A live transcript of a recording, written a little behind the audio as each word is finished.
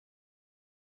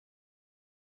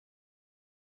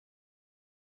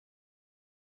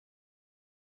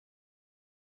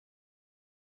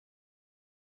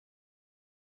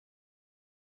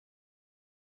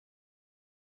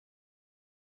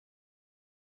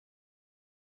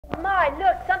my,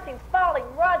 look, something's falling.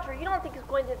 Roger, you don't think it's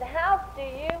going to the house, do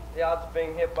you? The odds of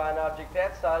being hit by an object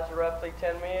that size are roughly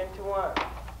 10 million to 1.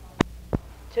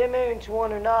 10 million to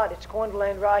 1 or not, it's going to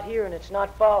land right here and it's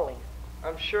not falling.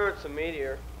 I'm sure it's a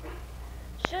meteor.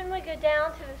 Shouldn't we go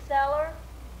down to the cellar?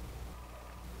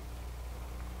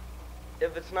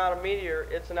 If it's not a meteor,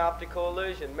 it's an optical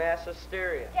illusion, mass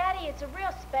hysteria. Daddy, it's a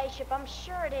real spaceship. I'm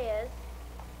sure it is.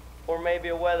 Or maybe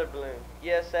a weather balloon.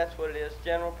 Yes, that's what it is.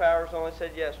 General Powers only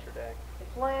said yesterday.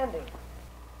 It's landing.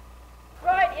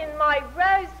 Right in my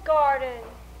rose garden.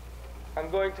 I'm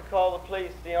going to call the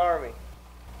police, the army.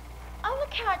 Oh,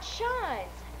 look how it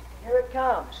shines. Here it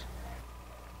comes.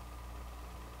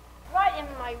 Right in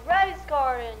my rose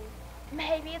garden.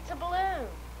 Maybe it's a balloon.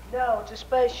 No, it's a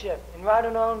spaceship, and right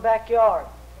in our own backyard.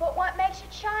 But what makes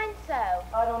it shine so?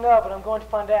 I don't know, but I'm going to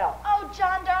find out. Oh,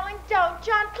 John, darling, don't.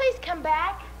 John, please come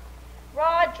back.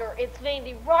 Roger, it's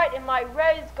landing right in my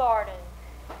rose garden.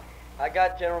 I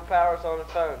got General Powers on the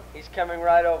phone. He's coming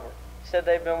right over. Said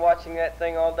they've been watching that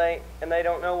thing all day, and they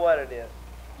don't know what it is.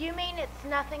 You mean it's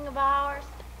nothing of ours?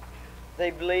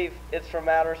 They believe it's from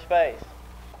outer space.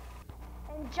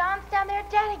 And John's down there.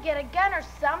 Daddy, get a gun or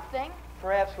something.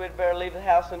 Perhaps we'd better leave the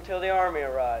house until the army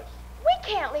arrives. We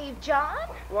can't leave, John.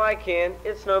 Why, Ken?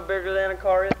 It's no bigger than a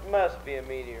car. It must be a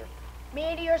meteor.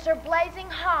 Meteors are blazing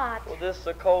hot. Well, this is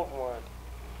a cold one.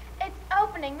 It's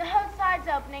opening. The whole side's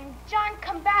opening. John,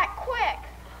 come back, quick.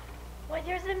 Why,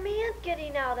 there's a man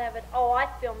getting out of it. Oh, I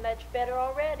feel much better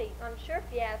already. I'm sure if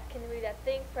you ask him to read that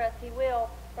thing for us, he will.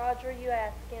 Roger, you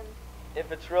ask him.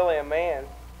 If it's really a man.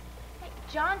 Hey,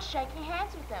 John's shaking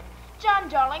hands with him. John,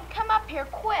 darling, come up here,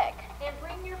 quick. And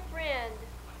bring your friend.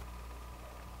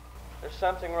 There's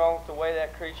something wrong with the way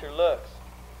that creature looks.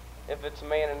 If it's a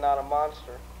man and not a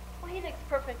monster. Well, he looks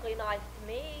perfectly nice to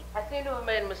me. I seem to have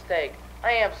made a mistake.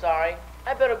 I am sorry.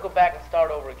 I better go back and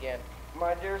start over again.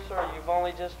 My dear sir, you've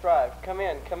only just arrived. Come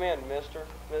in, Mr.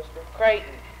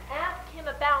 Creighton. Ask him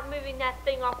about moving that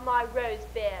thing off my rose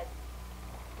bed.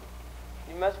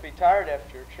 You must be tired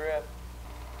after your trip.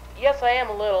 Yes, I am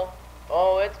a little.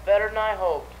 Oh, it's better than I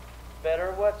hoped.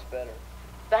 Better? What's better?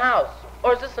 The house.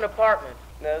 Or is this an apartment?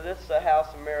 No, this is a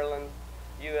house in Maryland,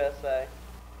 USA.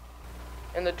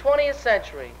 In the 20th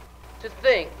century. To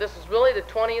think this is really the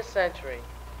 20th century.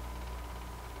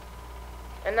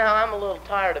 And now I'm a little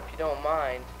tired, if you don't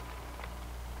mind.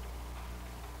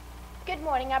 Good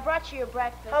morning. I brought you your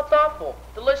breakfast. How thoughtful.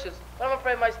 Delicious. But I'm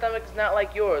afraid my stomach is not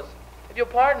like yours. If you'll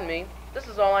pardon me, this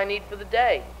is all I need for the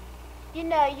day. You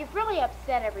know, you've really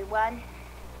upset everyone.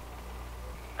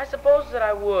 I suppose that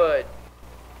I would.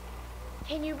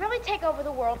 Can you really take over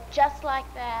the world just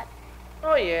like that?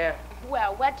 Oh, yeah.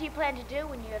 Well, what do you plan to do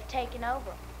when you have taken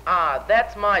over? Ah,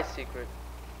 that's my secret.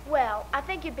 Well, I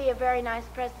think you'd be a very nice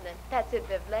president. That's if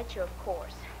they've let you, of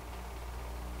course.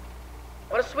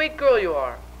 What a sweet girl you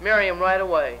are. Marry him right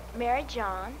away. Marry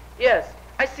John? Yes,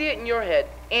 I see it in your head,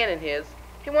 and in his.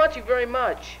 He wants you very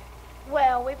much.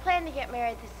 Well, we plan to get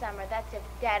married this summer. That's if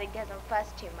Daddy doesn't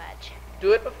fuss too much.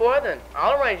 Do it before then.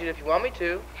 I'll arrange it if you want me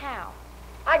to. How?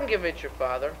 I can convince your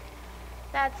father.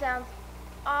 That sounds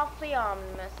awfully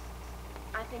ominous.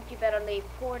 I think you better leave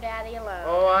poor Daddy alone.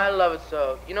 Oh, I love it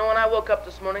so. You know, when I woke up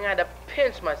this morning, I had to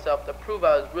pinch myself to prove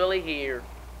I was really here.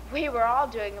 We were all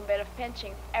doing a bit of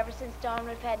pinching. Ever since dawn,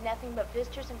 we've had nothing but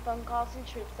visitors and phone calls and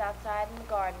troops outside in the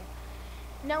garden.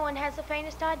 No one has the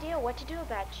faintest idea what to do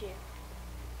about you.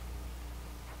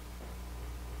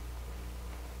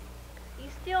 You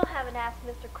still haven't asked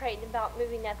Mr. Creighton about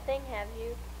moving that thing, have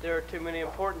you? There are too many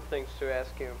important things to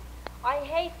ask him. I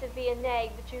hate to be a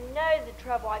nag, but you know the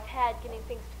trouble I've had getting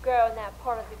things to grow in that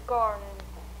part of the garden.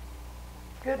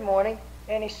 Good morning.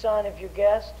 Any sign of your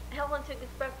guest? Helen took his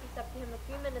breakfast up to him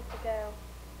a few minutes ago.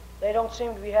 They don't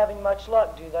seem to be having much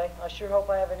luck, do they? I sure hope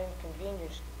I haven't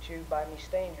inconvenienced you by me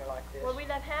staying here like this. Well, we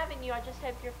love having you. I just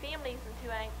hope your family isn't too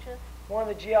anxious. One of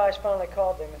the GIs finally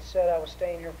called them and said I was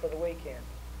staying here for the weekend.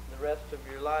 The rest of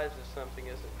your lives if something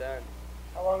isn't done.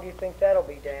 How long do you think that'll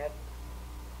be, Dad?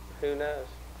 Who knows?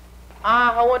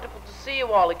 Ah, how wonderful to see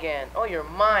you all again. Oh, your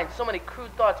mind, so many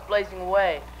crude thoughts blazing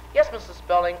away. Yes, Mrs.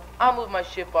 Spelling, I'll move my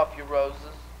ship off your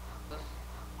roses.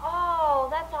 Oh,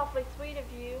 that's awfully sweet of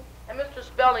you. And Mr.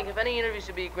 Spelling, if any interview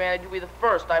should be granted, you'll be the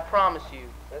first, I promise you.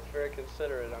 That's very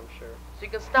considerate, I'm sure. So you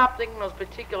can stop thinking those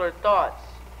particular thoughts.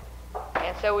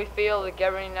 And so we feel, the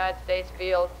government of the United States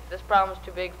feels, this problem is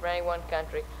too big for any one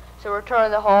country. So we're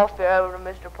turning the whole affair over to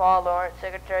Mr. Paul Lawrence,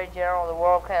 Secretary General of the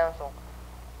World Council.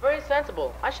 Very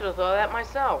sensible. I should have thought of that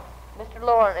myself. Mr.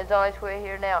 Lawrence is on his way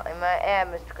here now, and might add,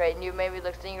 Mr. Creighton, you made me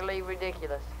look singularly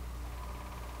ridiculous.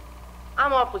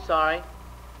 I'm awfully sorry.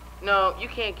 No, you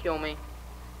can't kill me.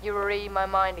 You were reading my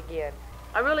mind again.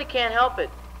 I really can't help it.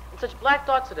 And such black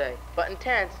thoughts today, but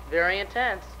intense, very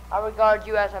intense. I regard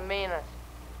you as a meanness.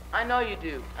 I know you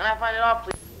do, and I find it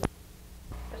awfully...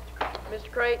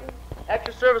 Mr. Creighton, At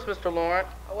your service, Mr. Lawrence.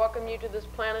 I welcome you to this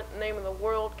planet in the name of the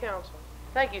World Council.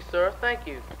 Thank you, sir, thank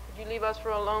you. Could you leave us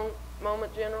for a long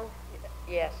moment, General?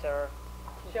 Yes, sir.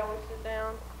 Shall we sit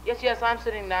down? Yes, I'm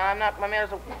sitting down. My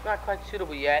manners are not quite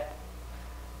suitable yet.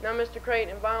 Now, Mr.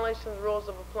 Creighton, in violation of the rules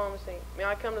of diplomacy, may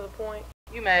I come to the point?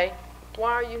 You may.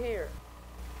 Why are you here?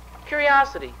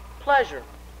 Curiosity, pleasure.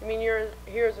 You mean you're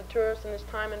here as a tourist in this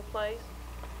time and place?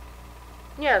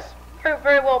 Yes, very,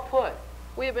 very well put.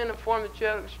 We have been informed that you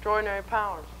have extraordinary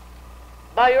powers.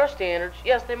 By your standards,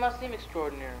 yes, they must seem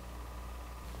extraordinary.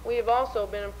 We have also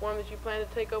been informed that you plan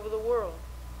to take over the world.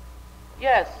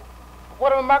 Yes.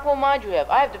 What a remarkable mind you have.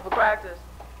 I have difficult Practice.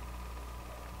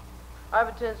 I've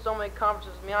attended so many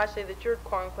conferences. May I say that your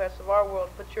conquest of our world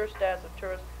puts your status of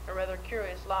tourist in a rather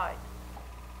curious light.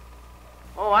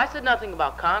 Oh, I said nothing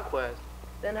about conquest.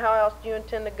 Then how else do you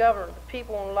intend to govern? The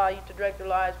people won't allow you to direct their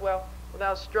lives, well,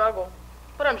 without struggle.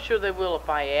 But I'm sure they will if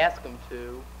I ask them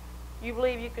to. You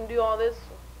believe you can do all this,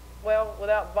 well,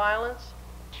 without violence?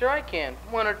 Sure I can.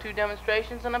 1 or 2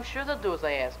 demonstrations, and I'm sure they'll do as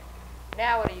I ask.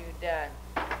 Now what have you done?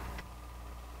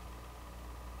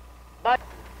 But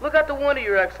look out the window,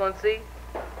 Your Excellency.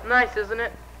 Nice, isn't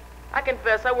it? I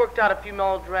confess I worked out a few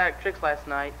melodramatic tricks last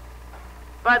night.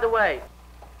 By the way,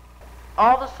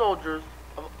 all the soldiers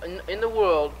in the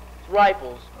world's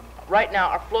rifles right now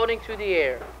are floating through the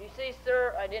air. You see,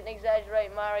 sir, I didn't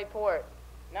exaggerate my report.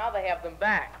 Now they have them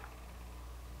back.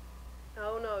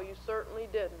 Oh, no, you certainly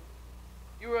didn't.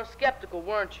 You were skeptical,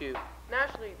 weren't you?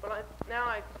 Naturally, but now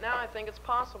I think it's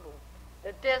possible.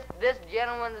 That this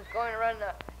gentleman is going to run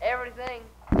everything.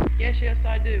 Yes,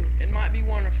 I do. It might be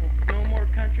wonderful. No more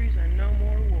countries and no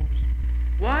more wars.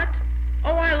 What?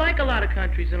 Oh, I like a lot of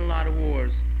countries and a lot of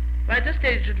wars. But at this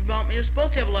stage of development, you're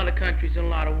supposed to have a lot of countries and a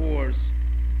lot of wars.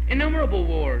 Innumerable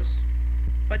wars.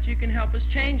 But you can help us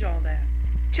change all that.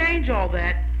 Change all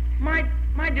that?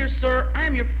 My dear sir, I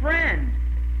am your friend.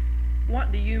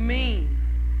 What do you mean?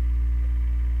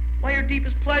 Why, your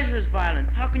deepest pleasure is violence.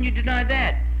 How can you deny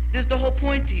that? It is the whole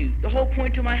point to you, the whole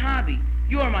point to my hobby.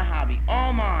 You are my hobby,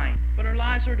 all mine. But our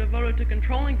lives are devoted to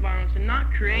controlling violence and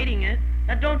not creating it.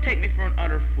 Now don't take me for an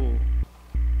utter fool.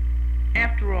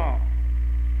 After all,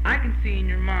 I can see in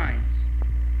your minds.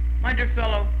 My dear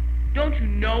fellow, don't you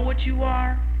know what you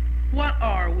are? What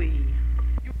are we?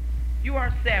 You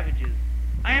are savages.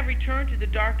 I have returned to the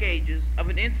dark ages of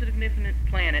an insignificant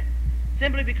planet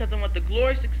simply because I want the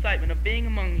glorious excitement of being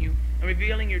among you and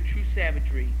revealing your true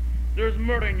savagery. There is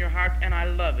murder in your hearts, and I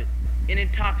love it. It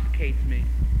intoxicates me.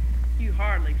 You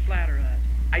hardly flatter us.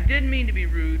 I didn't mean to be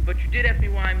rude, but you did ask me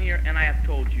why I'm here, and I have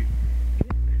told you.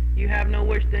 You have no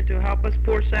wish then to help us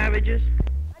poor savages?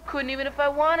 I couldn't even if I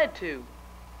wanted to.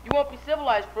 You won't be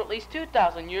civilized for at least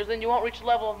 2,000 years, and you won't reach the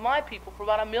level of my people for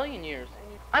about 1,000,000 years.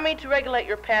 I mean to regulate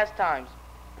your pastimes.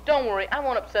 But don't worry, I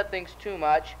won't upset things too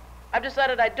much. I've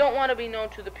decided I don't want to be known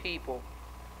to the people.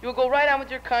 You'll go right on with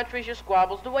your countries, your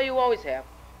squabbles, the way you always have,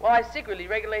 while I secretly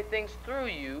regulate things through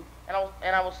you, and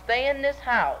I will stay in this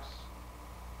house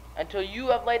until you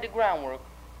have laid the groundwork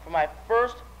for my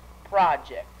first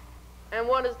project. And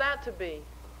what is that to be?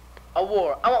 A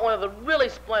war. I want one of the really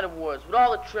splendid wars with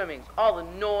all the trimmings, all the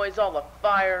noise, all the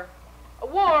fire. A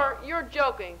war? You're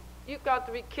joking. You've got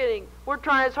to be kidding. We're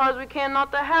trying as hard as we can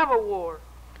not to have a war.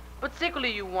 But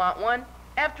secretly you want one.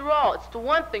 After all, it's the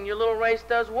one thing your little race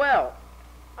does well.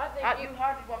 I think You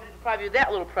hardly want me to deprive you of that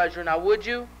little pleasure now, would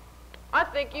you? I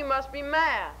think you must be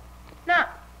mad.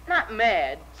 Not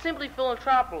mad, simply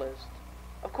philanthropist.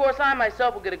 Of course, I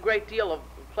myself will get a great deal of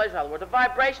pleasure out of the war. The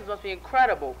vibrations must be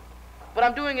incredible. But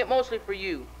I'm doing it mostly for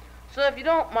you. So if you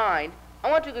don't mind,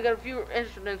 I want you to get a few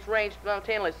instruments arranged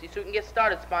simultaneously so we can get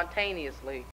started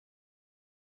spontaneously.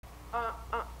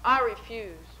 I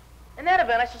refuse. In that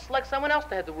event, I should select someone else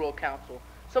to head the World Council.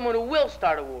 Someone who will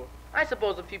start a war. I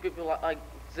suppose a few people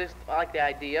like the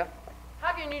idea.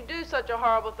 How can you do such a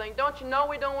horrible thing? Don't you know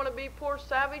we don't want to be poor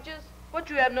savages? But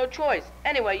you have no choice.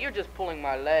 Anyway, you're just pulling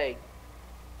my leg.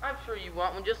 I'm sure you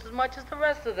want one just as much as the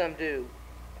rest of them do.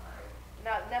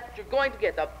 Now, that's what you're going to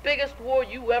get, the biggest war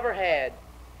you ever had.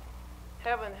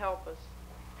 Heaven help us.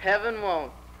 Heaven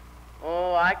won't.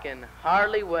 Oh, I can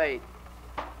hardly wait.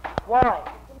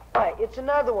 Why? It's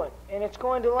another one, and it's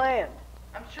going to land.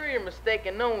 I'm sure you're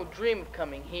mistaken. No one would dream of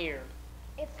coming here.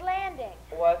 It's landing.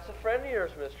 What's a friend of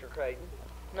yours, Mr. Creighton?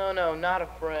 No, not a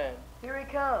friend. Here he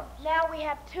comes. Now we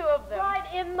have 2 of them. Right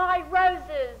in my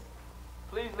roses.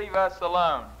 Please leave us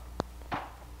alone.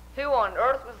 Who on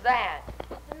earth was that?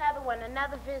 It's another one,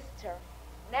 another visitor.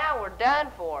 Now we're done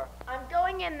for. I'm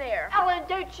going in there. Ellen,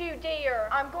 don't you dare.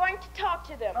 I'm going to talk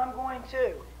to them. I'm going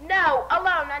too. No,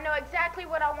 alone. I know exactly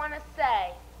what I want to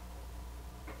say.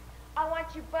 I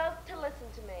want you both to listen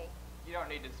to me. You don't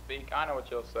need to speak. I know what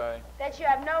you'll say. That you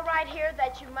have no right here,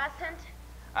 that you mustn't.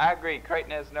 I agree.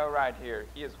 Creighton has no right here.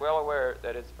 He is well aware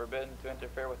that it's forbidden to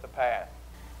interfere with the past.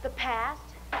 The past?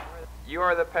 You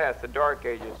are the past, the Dark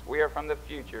Ages. We are from the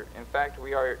future. In fact,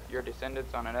 we are your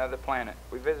descendants on another planet.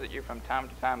 We visit you from time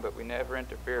to time, but we never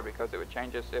interfere because it would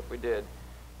change us if we did.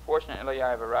 Fortunately, I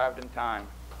have arrived in time.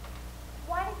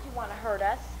 Why did you want to hurt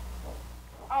us?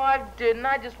 Oh, I didn't.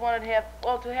 I just wanted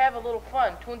to have a little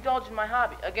fun, to indulge in my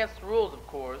hobby, against the rules, of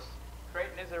course.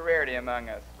 Creighton is a rarity among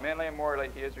us. Mentally and morally,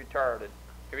 he is retarded.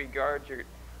 He regards your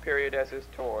period as his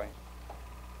toy.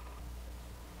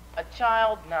 A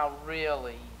child? Now,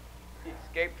 really? He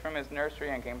escaped from his nursery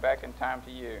and came back in time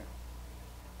to you.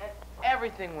 And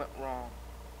everything went wrong.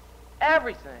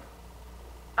 Everything.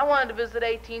 I wanted to visit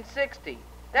 1860.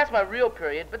 That's my real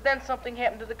period, but then something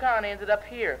happened to the car and I ended up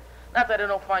here. Not that I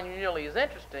don't find you nearly as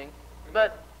interesting,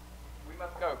 but... We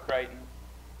must go, Creighton.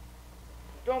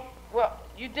 Well,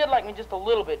 you did like me just a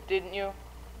little bit, didn't you?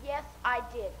 Yes, I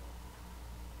did.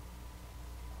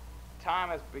 Time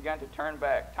has begun to turn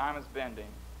back. Time is bending.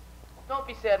 Don't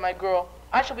be sad, my girl.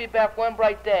 I shall be back one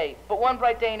bright day, but one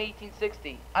bright day in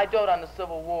 1860. I dote on the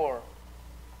Civil War.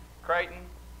 Creighton,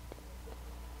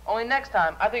 Only next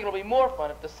time, I think it'll be more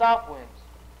fun if the South wins.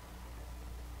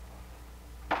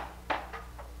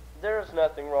 There's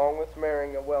nothing wrong with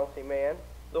marrying a wealthy man.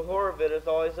 The horror of it has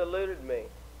always eluded me.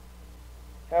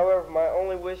 However, my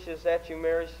only wish is that you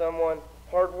marry someone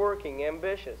hard-working,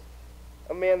 ambitious,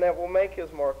 a man that will make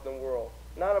his mark in the world,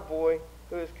 not a boy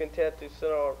who is content to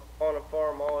sit on a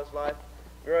farm all his life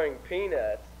growing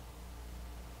peanuts.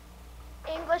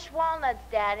 English walnuts,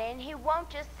 Daddy, and he won't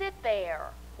just sit there.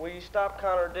 Will you stop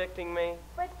contradicting me?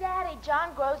 But, Daddy,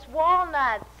 John grows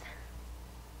walnuts.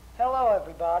 Hello,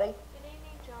 everybody. Good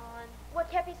evening, John.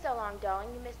 What kept you so long, darling?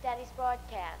 You missed Daddy's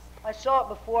broadcast. I saw it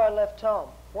before I left home.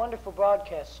 Wonderful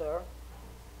broadcast, sir.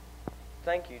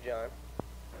 Thank you, John.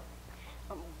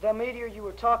 The meteor you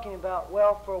were talking about,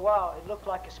 well, for a while, it looked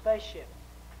like a spaceship.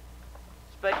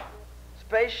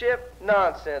 Spaceship?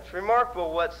 Nonsense.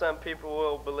 Remarkable what some people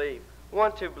will believe,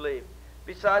 want to believe.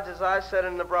 Besides, as I said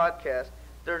in the broadcast,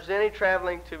 if there's any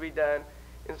traveling to be done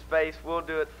in space, we'll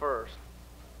do it first.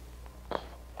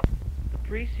 The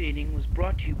preceding was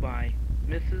brought to you by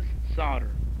Mrs.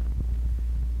 Sauter.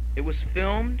 It was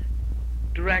filmed,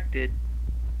 directed,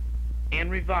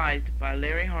 and revised by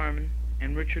Larry Harmon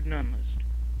and Richard Nunlist.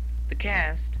 The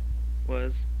cast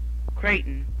was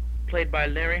Creighton, played by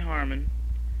Larry Harmon,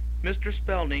 Mr.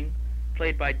 Spelding,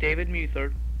 played by David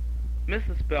Muthert,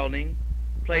 Mrs. Spelding,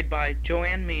 played by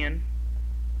Joann Meehan,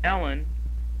 Ellen,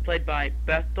 played by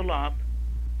Beth DeLaup,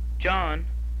 John,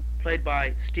 played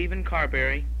by Stephen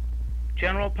Carberry,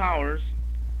 General Powers,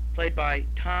 played by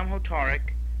Tom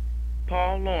Hotarik,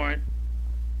 Paul Laurent,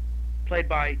 played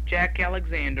by Jack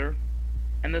Alexander,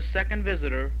 and the second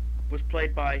visitor was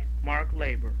played by Mark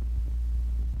Labor.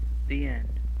 The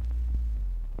end.